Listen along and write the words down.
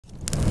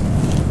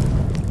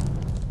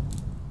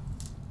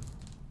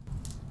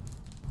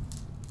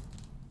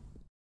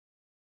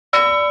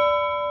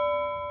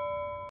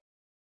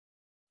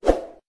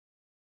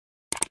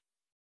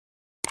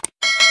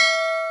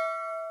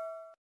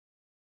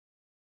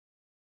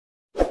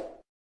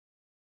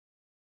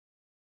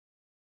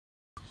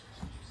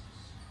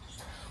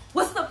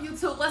What's up,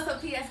 YouTube? What's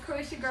up, PS Crew?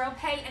 It's your girl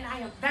Pay, and I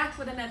am back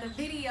with another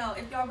video.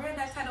 If y'all read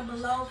that title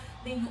below,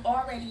 then you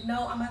already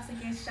know I'm about to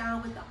get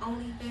Shawn with the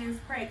Onlyfans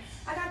prank.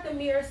 I got the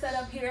mirror set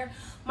up here,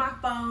 my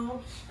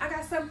phone. I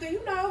got something,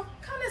 you know,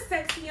 kind of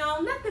sexy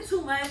on, nothing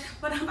too much,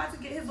 but I'm about to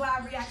get his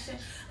live reaction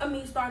of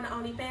me starting the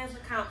Onlyfans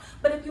account.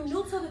 But if you're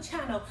new to the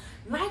channel,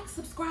 like,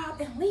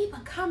 subscribe, and leave a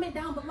comment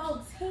down below.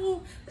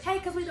 Team Pay,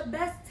 because we the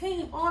best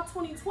team all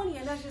 2020,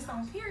 and that's just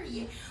on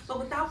period. But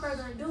without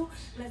further ado,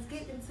 let's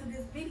get into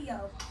this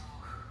video.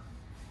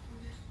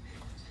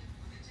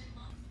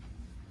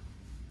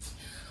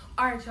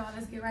 Alright, y'all,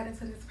 let's get right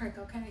into this prank,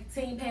 okay?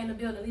 Team Pay in the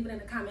building. Leave it in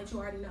the comments. You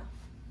already know.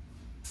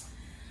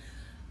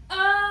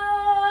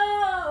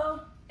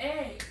 Oh,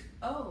 hey,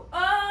 oh,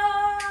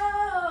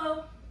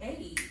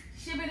 hey.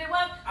 Shipping it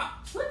up. Oh,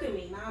 look at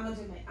me. Nah, I'm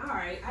just like,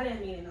 alright, I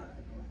didn't mean to know that.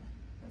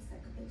 Let's take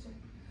a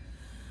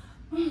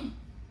picture.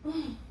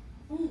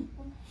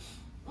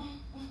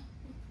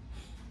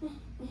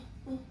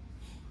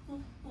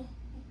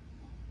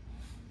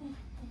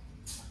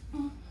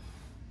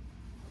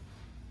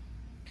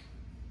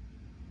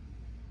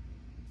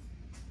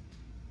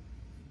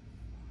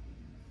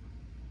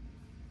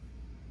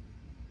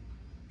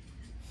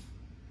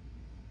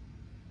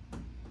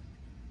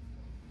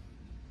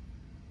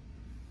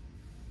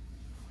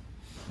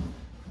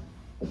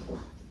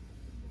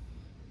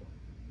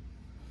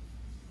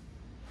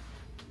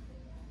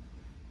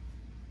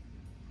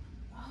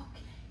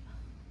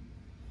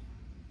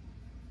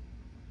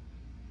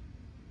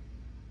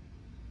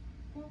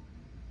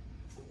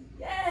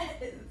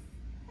 Yes.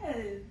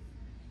 Yes.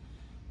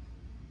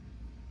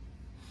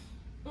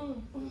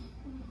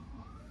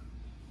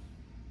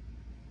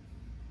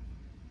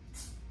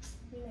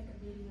 We make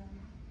a video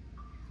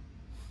now.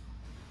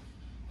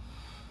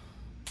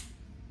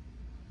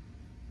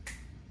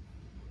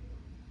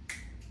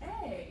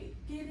 Hey,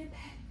 get it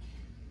back.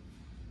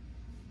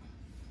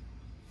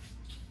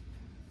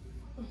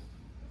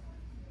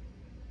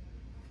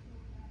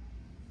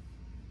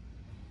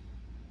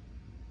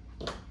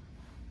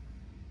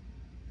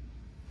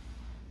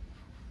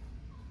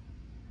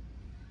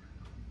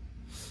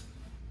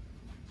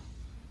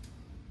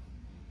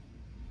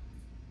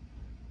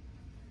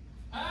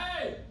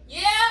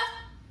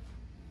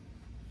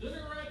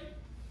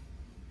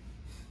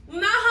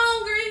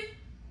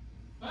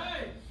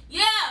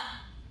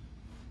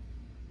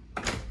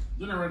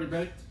 Dinner ready,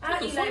 babe.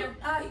 I'll eat later,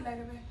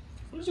 babe.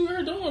 What you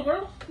here doing,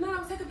 bro? No,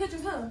 I'm taking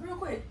pictures, huh? Real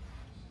quick.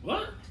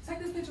 What? Take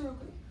this picture real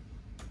quick.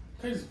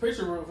 Take this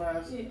picture real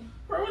fast. Yeah.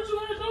 Bro, what you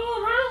here doing,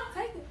 bro?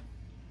 Take it.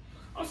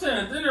 I'm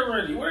saying dinner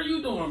ready. What are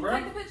you doing, bro?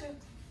 Take the picture.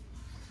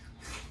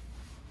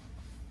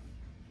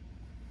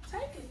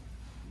 Take it.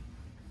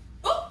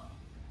 Oh!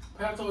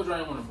 Pat told you I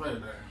didn't want to play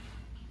today.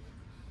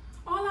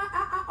 All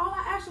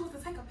I asked you was to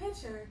take a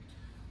picture.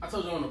 I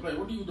told you I want to play.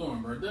 What are you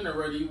doing, bro? Dinner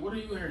ready. What are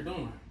you here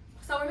doing?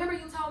 So remember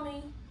you told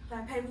me,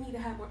 like, hey, we need to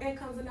have more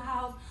incomes in the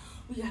house.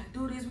 We got to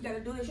do this. We got to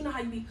do this. You know how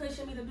you be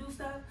pushing me to do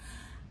stuff?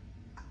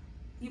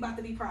 You about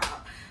to be proud.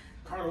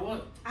 Proud of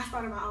what? I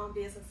started my own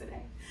business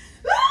today.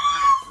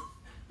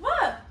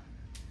 What?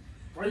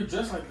 Why are you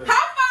dressed like that? High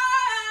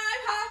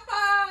five!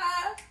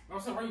 High five!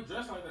 I'm saying, why are you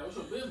dressed like that? What's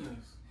your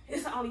business?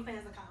 It's an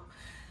Onlyfans account.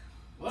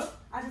 What?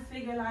 I just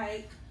figured,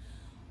 like,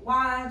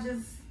 why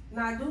just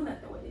not do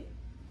nothing with it?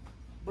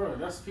 Bro,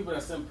 that's people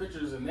that send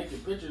pictures and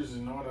naked pictures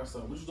and all that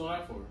stuff. What you doing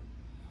that for?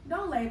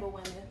 Don't label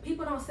women.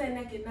 People don't send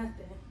naked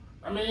nothing.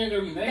 I mean, you ain't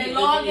gonna be naked. They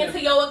log into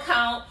your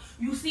account,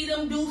 you see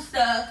them do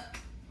stuff,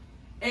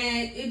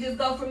 and it just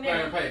go from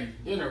there. Man, pay.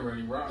 Dinner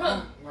ready, bro.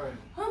 Huh?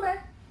 Like, Babe?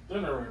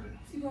 dinner ready.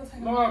 So you gonna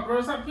take No,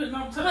 bro, stop putting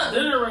up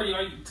dinner ready.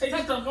 Like, take your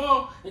stuff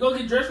off and go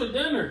get dressed for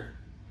dinner.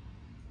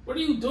 What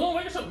are you doing?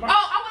 Wake up. Oh,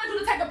 I wanted you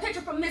to take a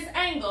picture from this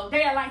angle.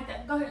 They are like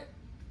that. Go ahead.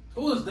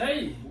 Who is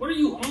they? What are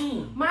you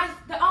on?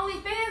 The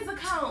OnlyFans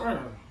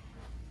account.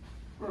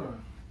 Bro.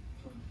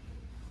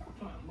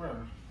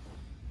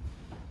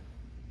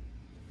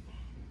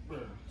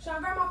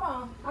 Shawn, grab my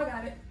phone. I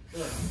got it.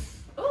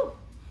 Yeah. Ooh.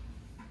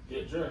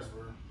 Get dressed,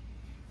 bro.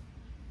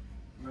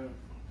 Man,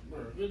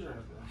 bro, get dressed,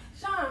 bro.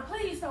 Shawn,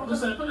 please don't. I'm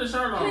just saying, put the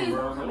shirt on, please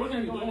bro. don't Like, what are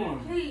you doing?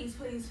 Please.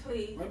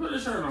 Man, put the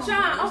shirt on.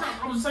 Shawn, bro. okay.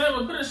 I'm just saying,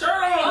 but put the shirt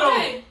on,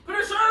 Okay. though.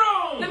 Put the shirt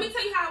on. Let me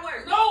tell you how it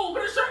works. No,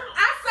 put the shirt on.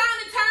 I signed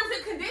the terms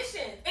and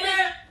conditions.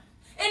 And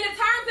in the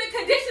terms and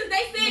conditions,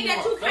 they said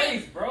that you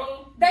can't.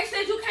 Bro. They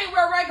said you can't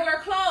wear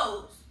regular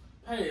clothes.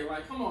 Hey,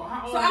 like, come on.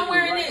 How old So are I'm you?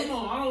 wearing like, this. Come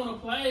on, I don't want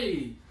to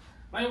play.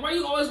 Like, why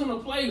you always want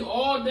to play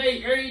all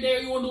day, every day?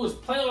 All you want to do is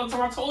play all the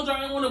time. I told you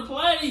I didn't want to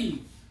play.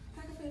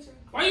 Take a picture.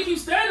 Why you keep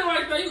standing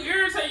like that? You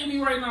irritating me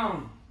right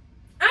now.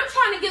 I'm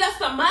trying to get us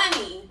some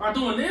money. By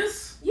doing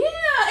this? Yeah,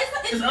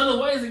 There's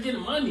other ways of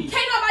getting money.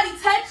 Can't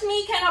nobody touch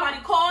me. Can't nobody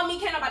call me.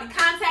 Can't nobody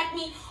contact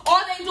me.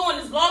 All they doing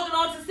is logging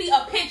on to see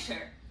a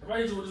picture. If I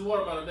hit you with this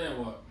water bottle, then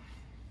what?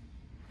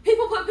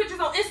 People put pictures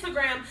on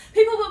Instagram.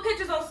 People put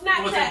pictures on Snapchat.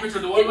 You want to take a picture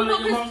of the water bottle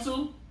in your mouth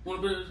too?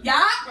 Want to be?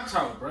 Yeah. Watch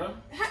out, bro.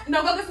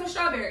 No, go get some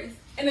strawberries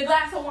and a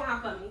glass of wine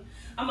for me.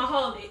 I'ma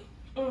hold it.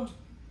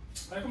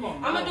 Hey, come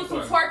on. I'm gonna do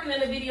some twerking in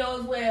the video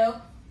as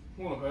well.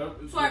 Come on, Pep.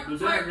 Twerk,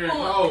 The twerk, getting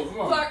come on. cold. Come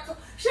on. Twerk,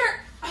 sure.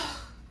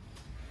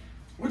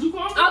 What'd you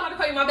call me? I'm about to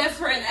call you my best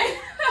friend name.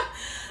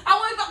 I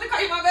was about to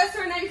call you my best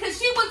friend name because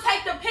she would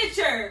take the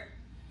picture.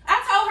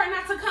 I told her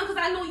not to come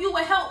because I knew you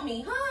would help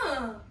me.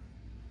 Huh?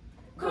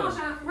 Come on,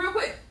 Sean, real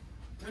quick.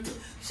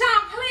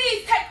 Sean,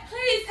 please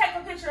take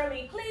a picture of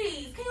me.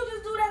 Please. Can you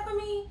just do that for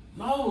me?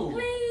 No.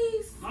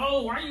 Please.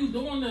 No, why are you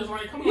doing this?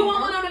 Like, come on. You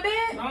want one on the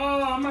bed? No,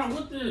 I'm not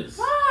with this.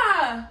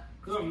 Why?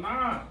 Because I'm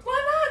not.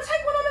 Why not?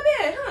 Take one on the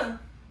bed, huh?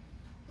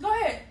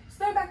 Go ahead.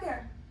 Stay back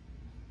there.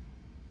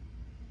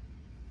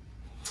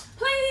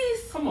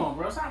 Please. Come on,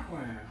 bro. Stop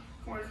playing.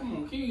 Come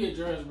on. Can you get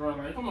dressed, bro?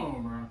 Like, come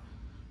on, bro.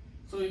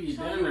 So you eat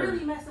Sean, dinner. you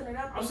really messing it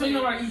up. I'm saying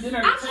nobody eat dinner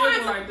at the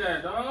table like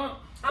that, dog.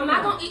 I'm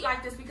not gonna eat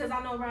like this because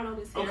I know Ronald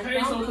is here. Okay,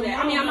 don't so do come that.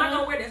 on, I mean, I'm not man.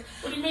 gonna wear this.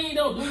 What do you mean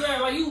don't do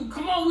that? Like, you,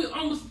 come on,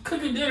 I'm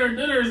cooking dinner.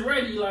 Dinner is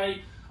ready.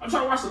 Like, I'm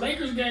trying to watch the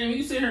Lakers game and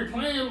you sitting here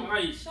playing,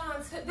 like. Sean,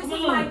 this is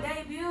on. my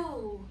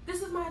debut.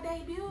 This is my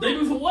debut.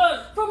 Debut for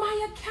what? For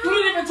my account. You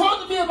didn't even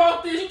talk to me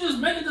about this. You just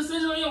make a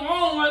decision on your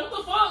own. Like, what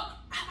the fuck?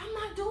 I'm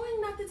not doing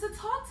nothing to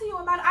talk to you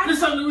about it. This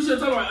is something we should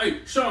talk about.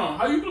 Hey, Sean,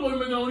 how you feel about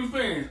making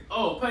Onlyfans?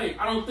 Oh, Pay,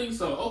 I don't think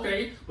so.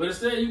 Okay, but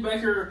instead you back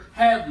here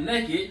half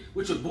naked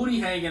with your booty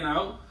hanging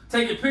out,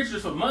 taking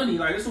pictures for money.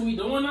 Like, that's what we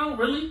doing now?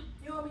 Really?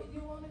 You want me?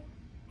 You want it?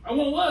 I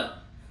want what?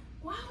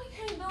 Why we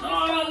can't do this? No,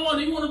 I don't want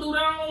it. You want to do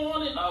that? I don't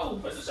want it. No,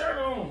 put the shirt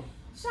on.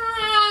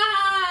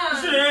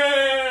 Sean!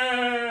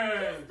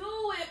 Shit!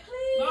 Do it,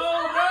 please.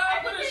 No,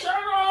 bro, put the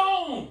shirt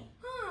on.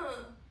 Huh.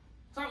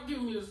 Stop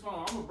giving me this phone.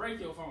 I'm going to break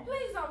your phone.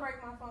 Please don't break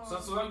my phone. So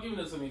stop giving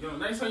it to me.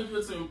 Next time you give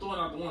it to me, I'm throwing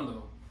it out the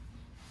window.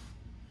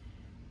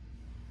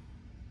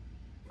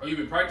 Oh, you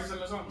been practicing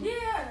or something?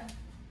 Yeah.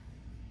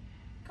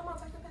 Come on,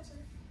 take the picture.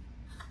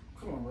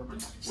 Come on, bro.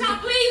 Sean,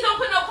 please don't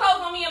put no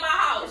clothes on me in my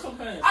house. Where's some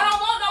pants? I don't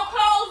want no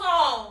clothes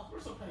on.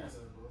 Where's some pants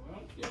at, bro?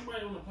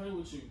 Everybody want to play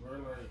with you, bro.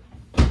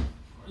 Like,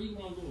 all you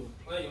want to do is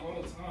play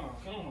all the time.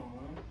 Come on,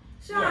 man.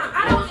 Sean,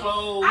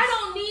 I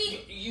don't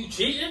need. You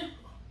cheating?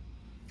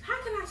 How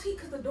can I cheat?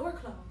 Because the door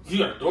closed. You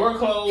got door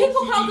closed.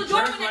 People close the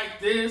door dressed when like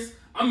this.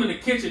 I'm in the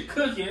kitchen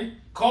cooking,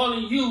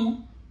 calling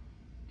you.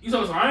 You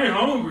told me I ain't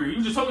hungry.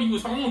 You just told me you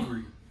was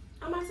hungry.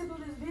 I'm about to do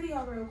this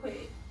video real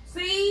quick.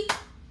 See?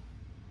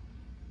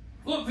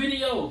 What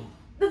video?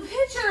 The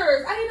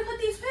pictures. I need to put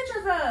these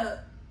pictures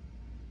up.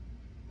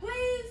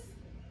 Please.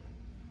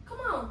 Come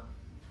on.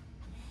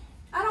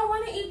 I don't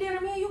want to eat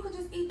dinner, man. You could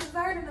just eat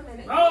dessert in a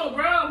minute. No,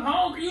 bro, I'm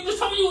hungry. You just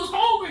told me you was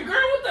hungry, girl.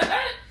 What the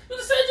heck? You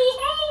just said you was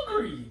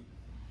hungry.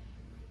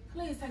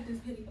 Please take this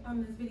video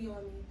on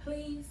me.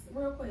 Please,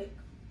 real quick.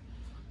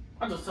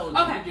 I just told you.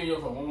 Okay. You get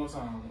your phone one more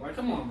time. Like,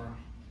 come on, bro.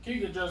 Can you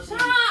get dressed Sean,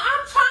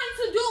 I'm trying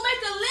to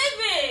make a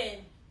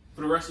living.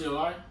 for the rest of your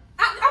life?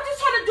 I'm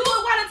just trying to do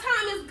it while the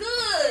time is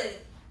good.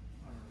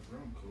 Alright, bro,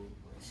 I'm cool,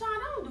 bro. Sean,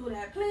 don't do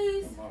that,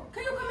 please.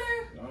 Can you come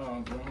here?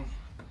 No, bro.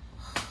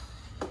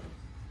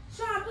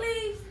 Sean,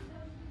 please.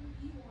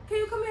 Can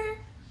you come here?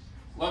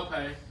 What,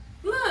 Pay?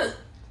 Look.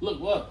 Look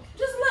what?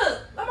 Just look.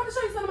 I'm about to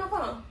show you something on my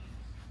phone.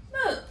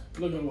 Look.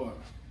 Look at what?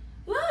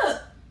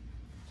 Look.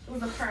 It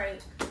was a prank.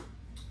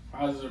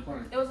 How's it a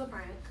prank? It was a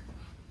prank.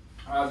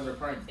 How's it a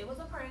prank? It was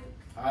a prank.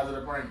 How's it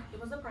a prank? It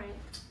was a prank.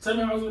 Tell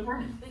me how's it a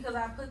prank? Because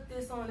I put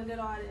this on and did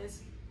all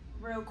this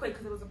real quick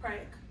because it was a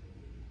prank.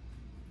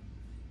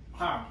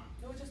 How?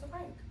 It was just a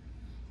prank.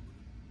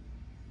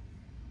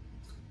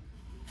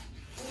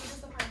 It was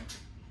just a prank.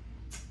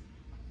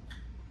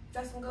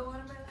 That's some good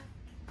watermelon.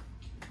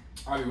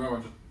 I'll be right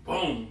with you.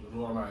 Boom. That's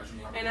what I'm asking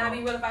you. And I'll be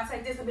real if I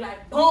take this and be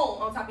like, boom,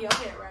 on top of your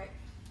head, right?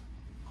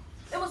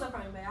 It was a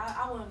prank, man.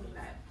 I wouldn't do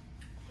that.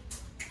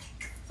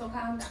 So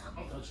calm down.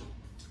 I'll touch you.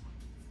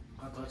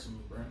 I'll touch you,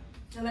 bro.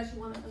 Unless you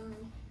want to,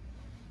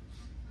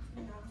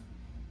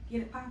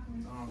 get it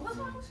popping. What's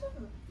wrong with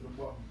you?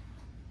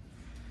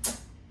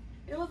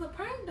 It was a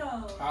prank,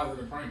 though. How's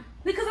it a prank?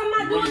 Because I'm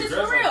not doing this for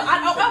real. Okay,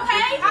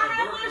 I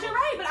have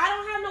lingerie, but I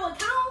don't have no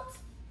account.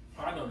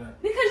 I know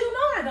that. Because you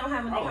know I don't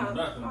have an I don't account.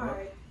 know nothing, all bro.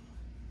 right.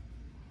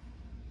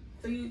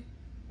 So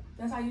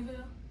that's how you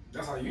feel?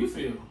 That's how you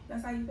feel.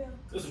 That's how you feel?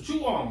 That's what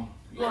you want.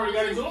 You already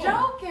got it going.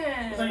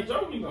 Joking. This ain't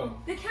joking, though.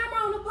 The camera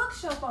on the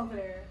bookshelf over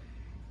there.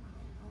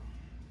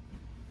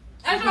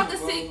 As y'all can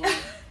see,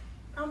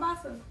 I'm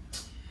about to.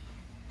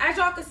 As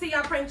y'all can see,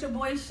 I pranked your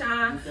boy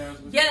Sean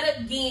yet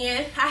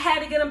again. I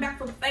had to get him back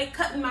for fake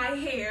cutting my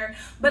hair.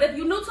 But if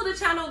you're new to the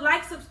channel,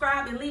 like,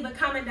 subscribe, and leave a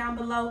comment down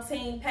below.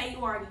 Team Pay, you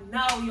already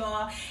know,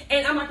 y'all.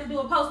 And I'm about to do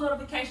a post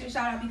notification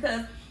shout out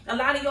because a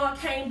lot of y'all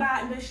came by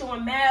and been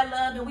showing mad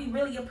love, and we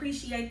really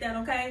appreciate that,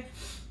 okay?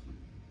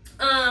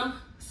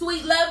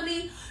 Sweet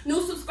Lovely,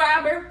 new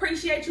subscriber,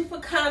 appreciate you for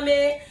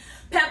coming.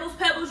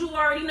 Pebbles, you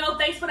already know.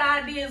 Thanks for the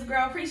ideas,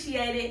 girl.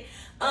 Appreciate it.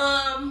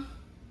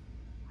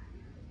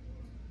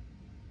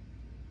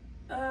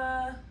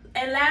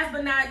 And last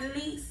but not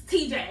least,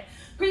 TJ.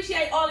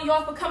 Appreciate all of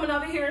y'all for coming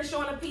over here and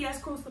showing the PS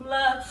crew some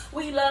love.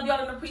 We love y'all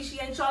and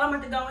appreciate y'all. I'm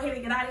about to go ahead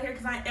and get out of here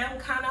because I am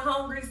kind of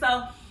hungry.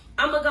 So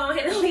I'm going to go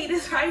ahead and leave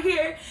this right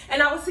here.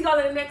 And I will see y'all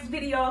in the next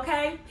video,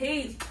 okay?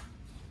 Peace.